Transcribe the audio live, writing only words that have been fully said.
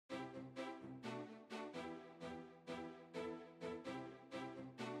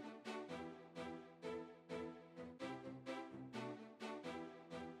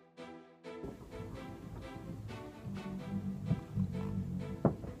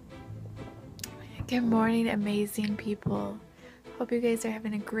Good morning, amazing people. Hope you guys are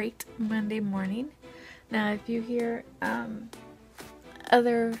having a great Monday morning. Now, if you hear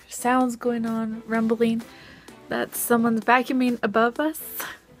other sounds going on, rumbling, that's someone's vacuuming above us.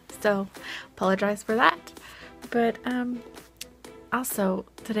 So, apologize for that. But also,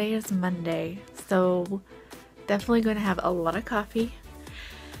 today is Monday, so definitely going to have a lot of coffee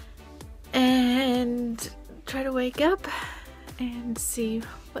and try to wake up and see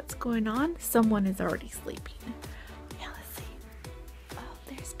what's going on. Someone is already sleeping. Yeah, let's see. Oh,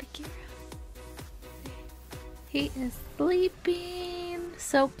 there's Bagheera. He is sleeping,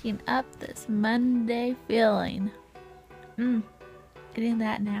 soaking up this Monday feeling. Getting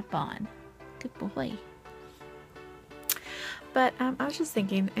that nap on. Good boy. But I was just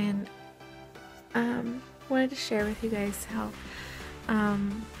thinking, and wanted to share with you guys how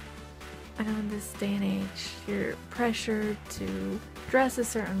I know in this day and age, you're pressured to dress a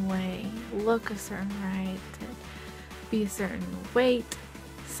certain way, look a certain right, be a certain weight,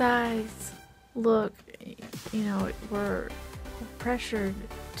 size, look. You know, we're pressured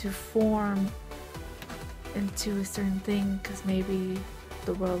to form into a certain thing because maybe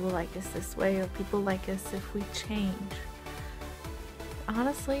the world will like us this way, or people like us if we change.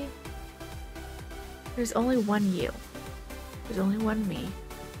 Honestly, there's only one you. There's only one me.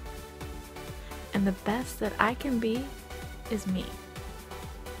 And the best that I can be is me.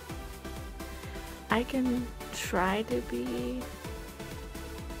 I can try to be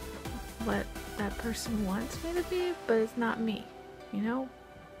what that person wants me to be, but it's not me, you know?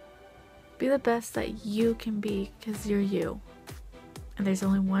 Be the best that you can be, because you're you. And there's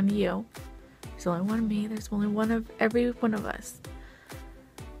only one you. There's only one me. There's only one of every one of us.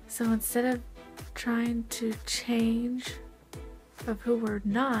 So instead of trying to change of who we're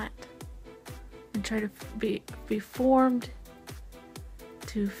not, and try to be formed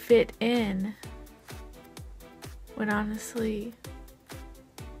to fit in, when honestly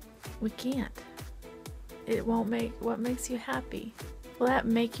we can't. It won't make what makes you happy. Will that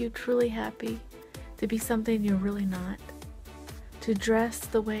make you truly happy? To be something you're really not? To dress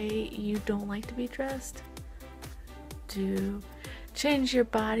the way you don't like to be dressed? To change your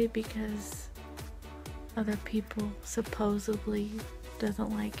body because other people supposedly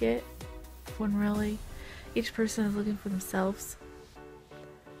doesn't like it, when really each person is looking for themselves?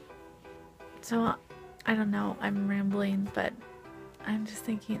 So I don't know, I'm rambling, but I'm just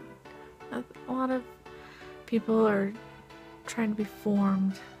thinking a lot of people are trying to be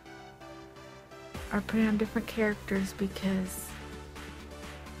formed, are putting on different characters because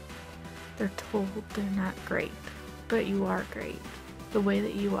they're told they're not great. But you are great the way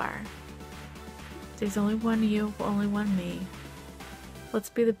that you are. There's only one you, only one me. Let's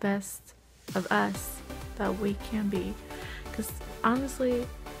be the best of us that we can be, because honestly,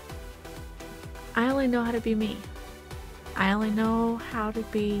 I only know how to be me. I only know how to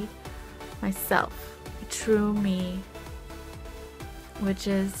be myself, a true me, which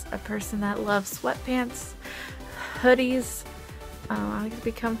is a person that loves sweatpants, hoodies. I like to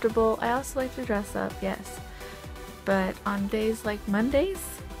be comfortable. I also like to dress up, yes, but on days like Mondays,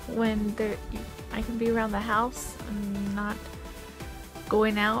 when I can be around the house and not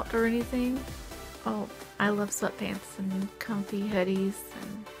going out or anything, oh, I love sweatpants and comfy hoodies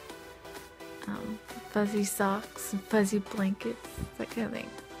and fuzzy socks and fuzzy blankets, that kind of thing.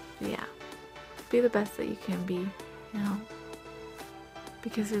 Yeah, be the best that you can be, you know,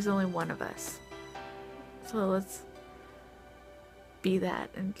 because there's only one of us. So let's be that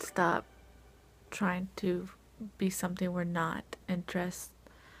and stop trying to be something we're not and dress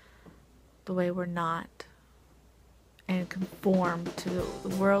the way we're not and conform to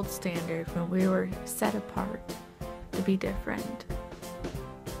the world standard when we were set apart to be different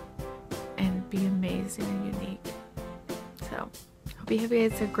and be amazing and unique. So hope you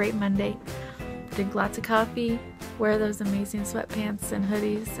guys have a great Monday. Drink lots of coffee, wear those amazing sweatpants and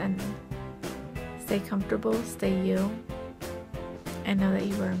hoodies, and stay comfortable, stay you, and know that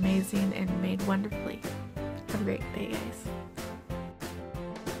you are amazing and made wonderfully. Have a great day, guys.